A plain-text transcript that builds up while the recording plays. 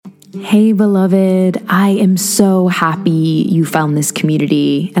Hey, beloved, I am so happy you found this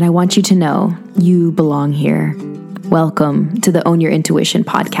community, and I want you to know you belong here. Welcome to the Own Your Intuition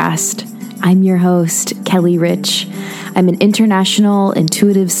podcast. I'm your host, Kelly Rich. I'm an international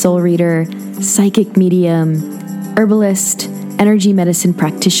intuitive soul reader, psychic medium, herbalist, energy medicine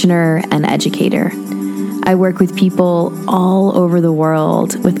practitioner, and educator. I work with people all over the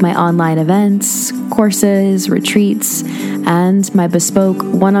world with my online events, courses, retreats, and my bespoke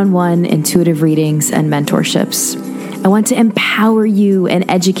one-on-one intuitive readings and mentorships. I want to empower you and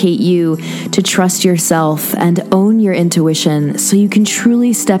educate you to trust yourself and own your intuition so you can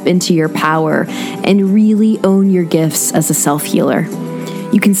truly step into your power and really own your gifts as a self-healer.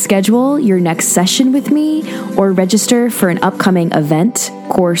 You can schedule your next session with me or register for an upcoming event,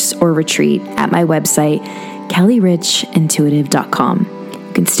 course, or retreat at my website, kellyrichintuitive.com.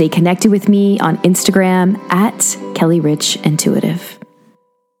 You can stay connected with me on Instagram at kellyrichintuitive.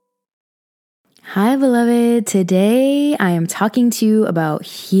 Hi, beloved. Today I am talking to you about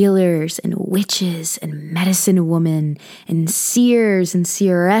healers and witches and medicine women and seers and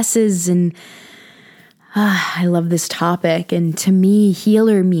seeresses and I love this topic, and to me,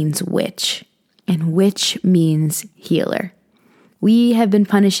 healer means witch, and witch means healer. We have been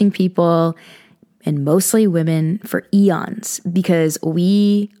punishing people, and mostly women, for eons because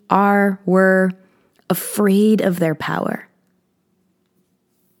were afraid of their power.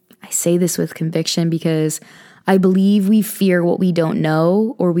 I say this with conviction because I believe we fear what we don't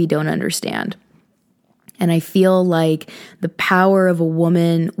know or we don't understand. And I feel like the power of a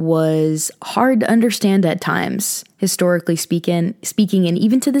woman was hard to understand at times, historically speaking, and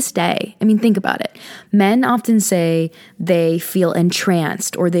even to this day. I mean, think about it. Men often say they feel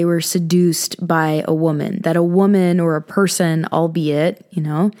entranced or they were seduced by a woman, that a woman or a person, albeit,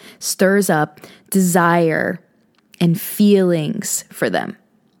 stirs up desire and feelings for them.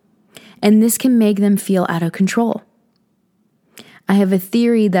 And this can make them feel out of control. I have a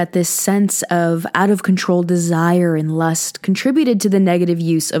theory that this sense of out-of-control desire and lust contributed to the negative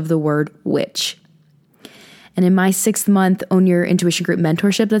use of the word witch. And in my 6th month Own Your Intuition group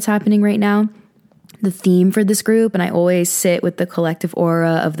mentorship that's happening right now, the theme for this group, and I always sit with the collective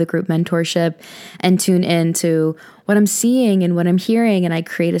aura of the group mentorship and tune into what I'm seeing and what I'm hearing, and I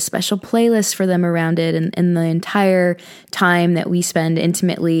create a special playlist for them around it, and the entire time that we spend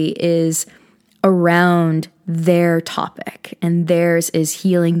intimately is around their topic, and theirs is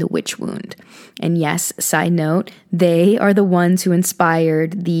healing the witch wound. And yes, side note, they are the ones who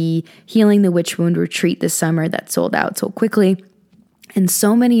inspired the Healing the Witch Wound retreat this summer that sold out so quickly. And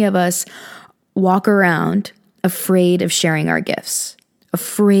so many of us walk around afraid of sharing our gifts,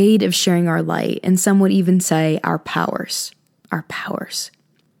 afraid of sharing our light, and some would even say our powers,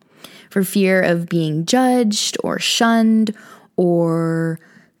 for fear of being judged or shunned or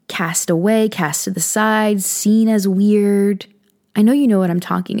cast away, cast to the side, seen as weird. I know you know what I'm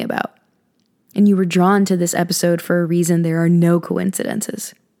talking about. And you were drawn to this episode for a reason. There are no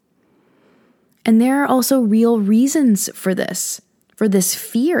coincidences. And there are also real reasons for this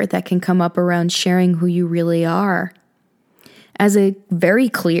fear that can come up around sharing who you really are. As a very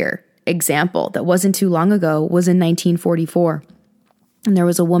clear example that wasn't too long ago was in 1944. And there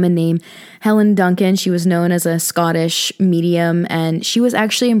was a woman named Helen Duncan. She was known as a Scottish medium, and she was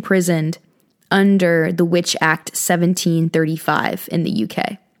actually imprisoned under the Witch Act 1735 in the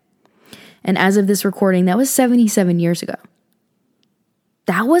UK. And as of this recording, that was 77 years ago.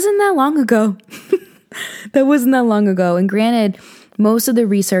 That wasn't that long ago. And granted, most of the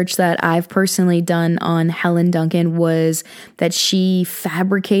research that I've personally done on Helen Duncan was that she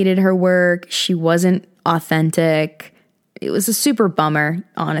fabricated her work. She wasn't authentic. It was a super bummer,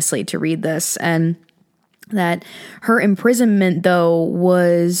 honestly, to read this. And that her imprisonment, though,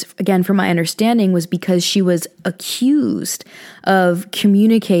 was, again, from my understanding, was because she was accused of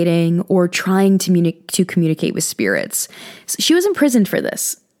communicating or trying to communicate with spirits. So she was imprisoned for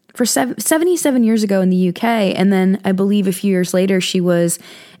this for 77 years ago in the UK. And then I believe a few years later, she was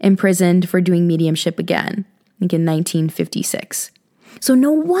imprisoned for doing mediumship again, I think in 1956. So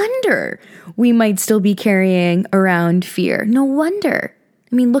no wonder we might still be carrying around fear. No wonder.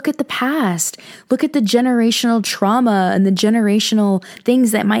 I mean, look at the past. Look at the generational trauma and the generational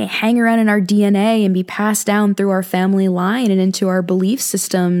things that might hang around in our DNA and be passed down through our family line and into our belief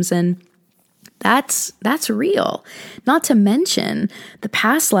systems. And that's real. Not to mention the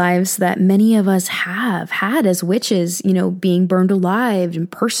past lives that many of us have had as witches, being burned alive and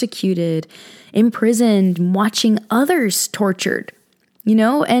persecuted, imprisoned, watching others tortured.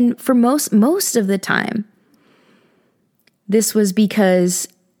 And for most of the time, this was because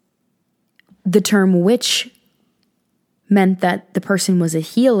the term witch meant that the person was a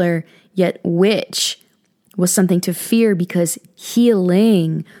healer, yet witch was something to fear because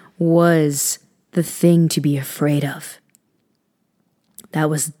healing was the thing to be afraid of. There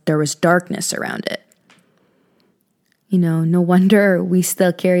was darkness around it. No wonder we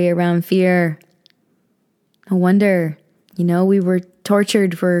still carry around fear. No wonder, we were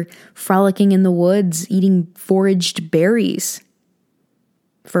tortured for frolicking in the woods, eating foraged berries,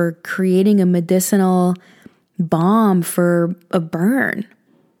 for creating a medicinal balm for a burn.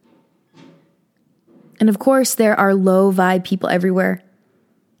 And of course, there are low vibe people everywhere.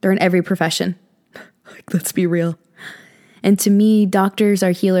 They're in every profession. Let's be real. And to me, doctors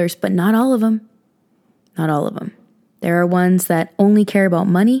are healers, but not all of them. Not all of them. There are ones that only care about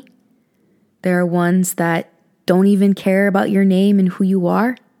money. There are ones that don't even care about your name and who you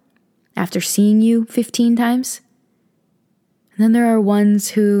are after seeing you 15 times. And then there are ones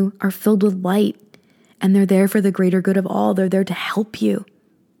who are filled with light and they're there for the greater good of all. They're there to help you,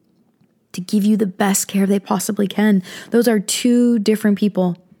 to give you the best care they possibly can. Those are two different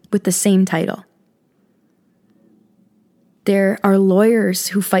people with the same title. There are lawyers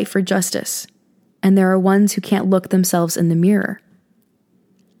who fight for justice, and there are ones who can't look themselves in the mirror.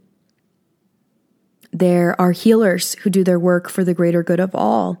 There are healers who do their work for the greater good of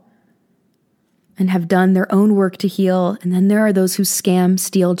all and have done their own work to heal, and then there are those who scam,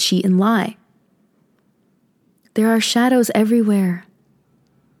 steal, cheat, and lie. There are shadows everywhere,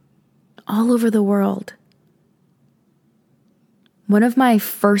 all over the world. One of my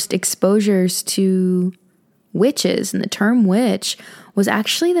first exposures to witches and the term witch was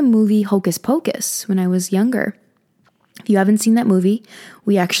actually the movie Hocus Pocus when I was younger. If you haven't seen that movie,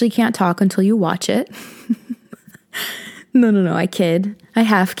 we actually can't talk until you watch it. No, I kid. I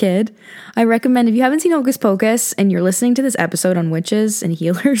half kid. I recommend if you haven't seen Hocus Pocus and you're listening to this episode on witches and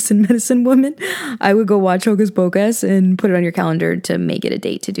healers and medicine women, I would go watch Hocus Pocus and put it on your calendar to make it a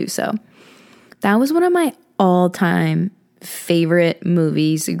date to do so. That was one of my all-time favorite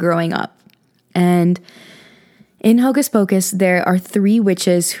movies growing up. And in Hocus Pocus, there are 3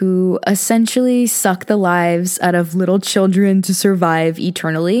 witches who essentially suck the lives out of little children to survive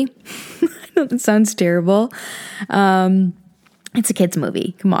eternally. I know that sounds terrible. It's a kid's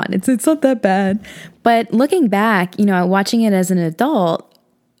movie. Come on, it's not that bad. But looking back, watching it as an adult,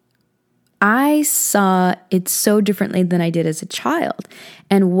 I saw it so differently than I did as a child.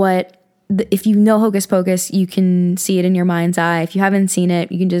 And if you know Hocus Pocus, you can see it in your mind's eye. If you haven't seen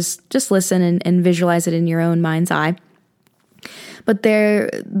it, you can just listen and visualize it in your own mind's eye. But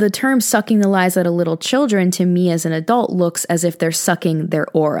the term sucking the lives out of little children to me as an adult looks as if they're sucking their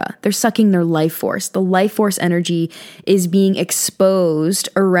aura. They're sucking their life force. The life force energy is being exposed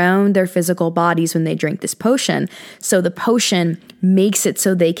around their physical bodies when they drink this potion. So the potion makes it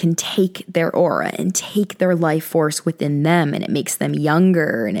so they can take their aura and take their life force within them, and it makes them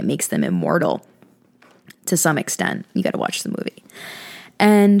younger and it makes them immortal to some extent. You got to watch the movie.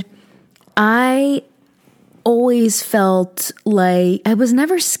 And I always felt like I was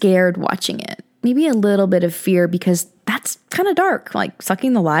never scared watching it. Maybe a little bit of fear because that's kind of dark. Like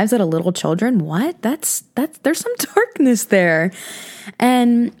sucking the lives out of little children. What? That's there's some darkness there.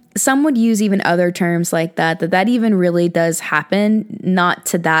 And some would use even other terms like that even really does happen, not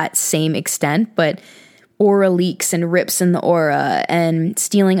to that same extent, but aura leaks and rips in the aura and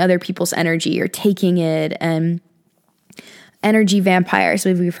stealing other people's energy or taking it, and energy vampires.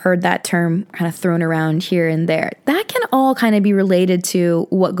 We've heard that term kind of thrown around here and there. That can all kind of be related to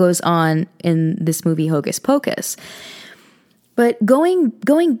what goes on in this movie Hocus Pocus. But going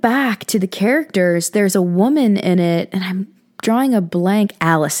back to the characters, there's a woman in it, and I'm drawing a blank,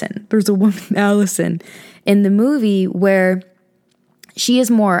 Allison. There's a woman, Allison, in the movie where she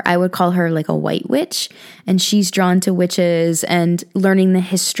is more, I would call her like a white witch, and she's drawn to witches and learning the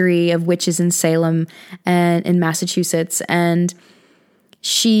history of witches in Salem and in Massachusetts, and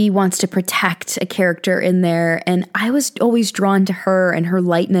she wants to protect a character in there. And I was always drawn to her and her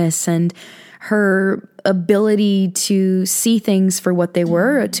lightness and her ability to see things for what they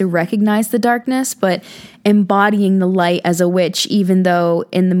were, to recognize the darkness, but embodying the light as a witch, even though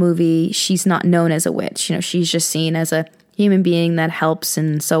in the movie she's not known as a witch. She's just seen as a human being that helps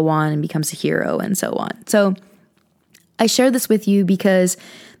and so on and becomes a hero and so on. So I share this with you because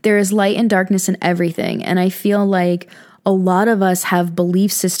there is light and darkness in everything. And I feel like a lot of us have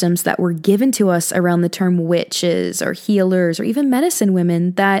belief systems that were given to us around the term witches or healers or even medicine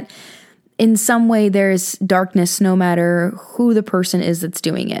women that in some way there's darkness no matter who the person is that's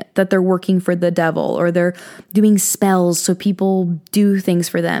doing it, that they're working for the devil or they're doing spells so people do things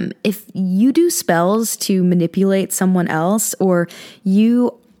for them. If you do spells to manipulate someone else, or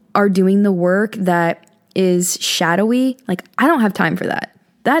you are doing the work that is shadowy, like I don't have time for that.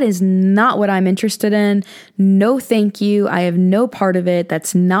 That is not what I'm interested in. No, thank you. I have no part of it.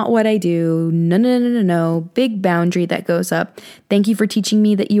 That's not what I do. No. Big boundary that goes up. Thank you for teaching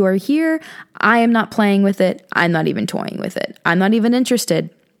me that you are here. I am not playing with it. I'm not even toying with it. I'm not even interested,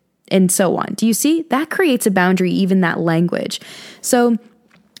 and so on. Do you see? That creates a boundary, even that language. So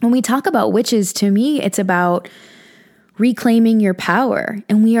when we talk about witches, to me, it's about reclaiming your power.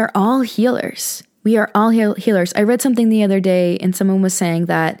 And we are all healers. We are all healers. I read something the other day and someone was saying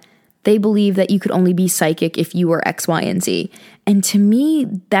that they believe that you could only be psychic if you were X, Y, and Z. And to me,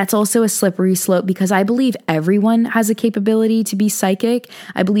 that's also a slippery slope because I believe everyone has a capability to be psychic.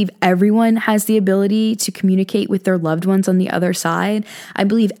 I believe everyone has the ability to communicate with their loved ones on the other side. I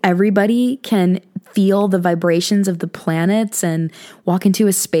believe everybody can feel the vibrations of the planets and walk into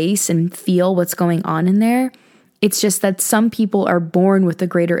a space and feel what's going on in there. It's just that some people are born with a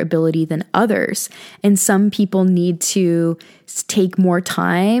greater ability than others, and some people need to take more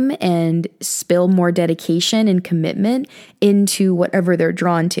time and spill more dedication and commitment into whatever they're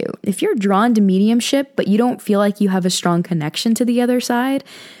drawn to. If you're drawn to mediumship, but you don't feel like you have a strong connection to the other side,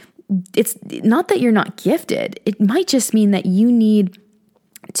 it's not that you're not gifted. It might just mean that you need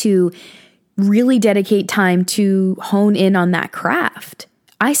to really dedicate time to hone in on that craft.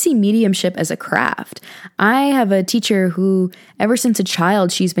 I see mediumship as a craft. I have a teacher who, ever since a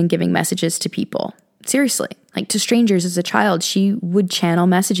child, she's been giving messages to people. Seriously, like to strangers as a child, she would channel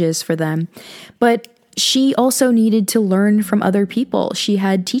messages for them. But she also needed to learn from other people. She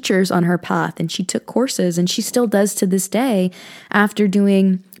had teachers on her path and she took courses, and she still does to this day after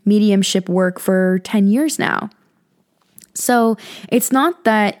doing mediumship work for 10 years now. So it's not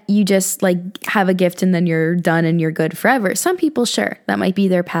that you just like have a gift and then you're done and you're good forever. Some people, sure, that might be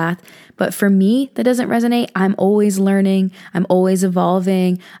their path. But for me, that doesn't resonate. I'm always learning. I'm always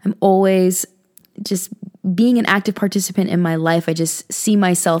evolving. I'm always just being an active participant in my life. I just see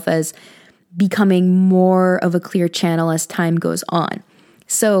myself as becoming more of a clear channel as time goes on.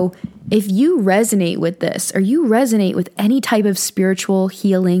 So if you resonate with this, or you resonate with any type of spiritual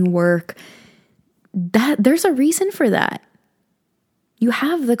healing work, that there's a reason for that. You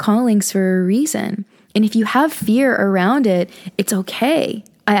have the callings for a reason. And if you have fear around it, it's okay.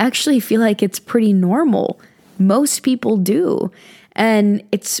 I actually feel like it's pretty normal. Most people do. And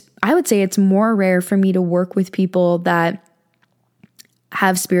I would say it's more rare for me to work with people that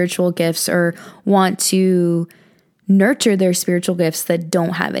have spiritual gifts or want to nurture their spiritual gifts that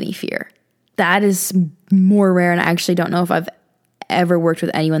don't have any fear. That is more rare. And I actually don't know if I've ever worked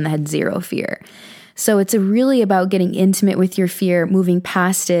with anyone that had zero fear. So it's really about getting intimate with your fear, moving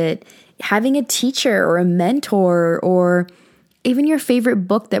past it, having a teacher or a mentor, or even your favorite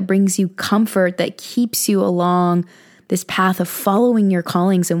book that brings you comfort, that keeps you along this path of following your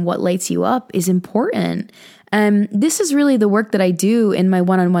callings and what lights you up is important. This is really the work that I do in my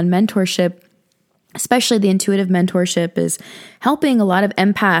one-on-one mentorship, especially the intuitive mentorship, is helping a lot of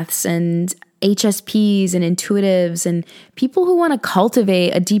empaths and HSPs and intuitives and people who want to cultivate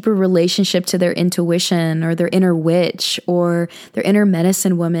a deeper relationship to their intuition or their inner witch or their inner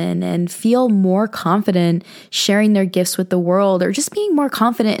medicine woman and feel more confident sharing their gifts with the world, or just being more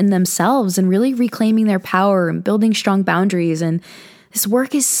confident in themselves and really reclaiming their power and building strong boundaries. And this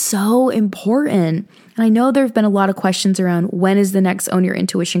work is so important. And I know there have been a lot of questions around when is the next Own Your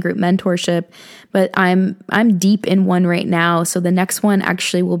Intuition Group mentorship, but I'm deep in one right now. So the next one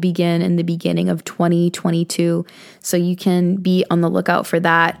actually will begin in the beginning of 2022. So you can be on the lookout for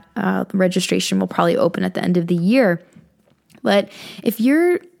that. Registration will probably open at the end of the year. But if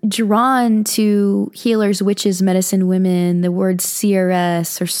you're drawn to healers, witches, medicine women, the words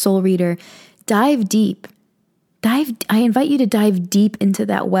CRS or soul reader, dive deep. I invite you to dive deep into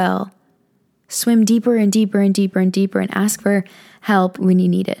that well. Swim deeper and deeper and deeper and deeper and ask for help when you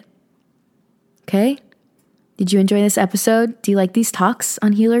need it. Okay? Did you enjoy this episode? Do you like these talks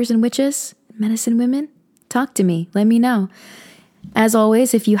on healers and witches, medicine women? Talk to me. Let me know. As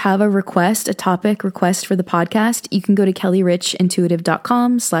always, if you have a topic request for the podcast, you can go to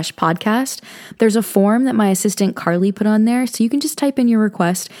kellyrichintuitive.com/podcast. There's a form that my assistant Carly put on there, so you can just type in your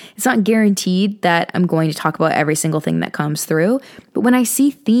request. It's not guaranteed that I'm going to talk about every single thing that comes through, but when I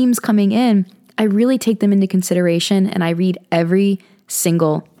see themes coming in, I really take them into consideration and I read every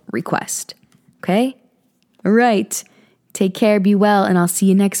single request. Okay? All right. Take care, be well, and I'll see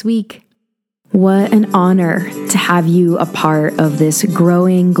you next week. What an honor to have you a part of this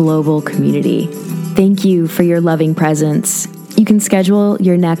growing global community. Thank you for your loving presence. You can schedule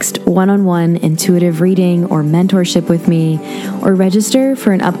your next one-on-one intuitive reading or mentorship with me, or register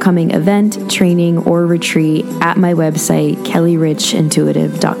for an upcoming event, training, or retreat at my website,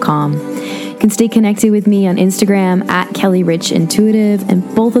 kellyrichintuitive.com. can stay connected with me on Instagram at Kelly Rich Intuitive, and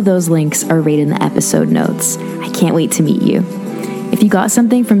both of those links are right in the episode notes. I can't wait to meet you. If you got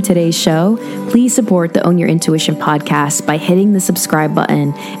something from today's show, please support the Own Your Intuition podcast by hitting the subscribe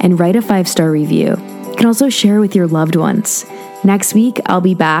button and write a 5-star review. You can also share with your loved ones. Next week, I'll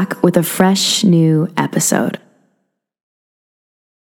be back with a fresh new episode.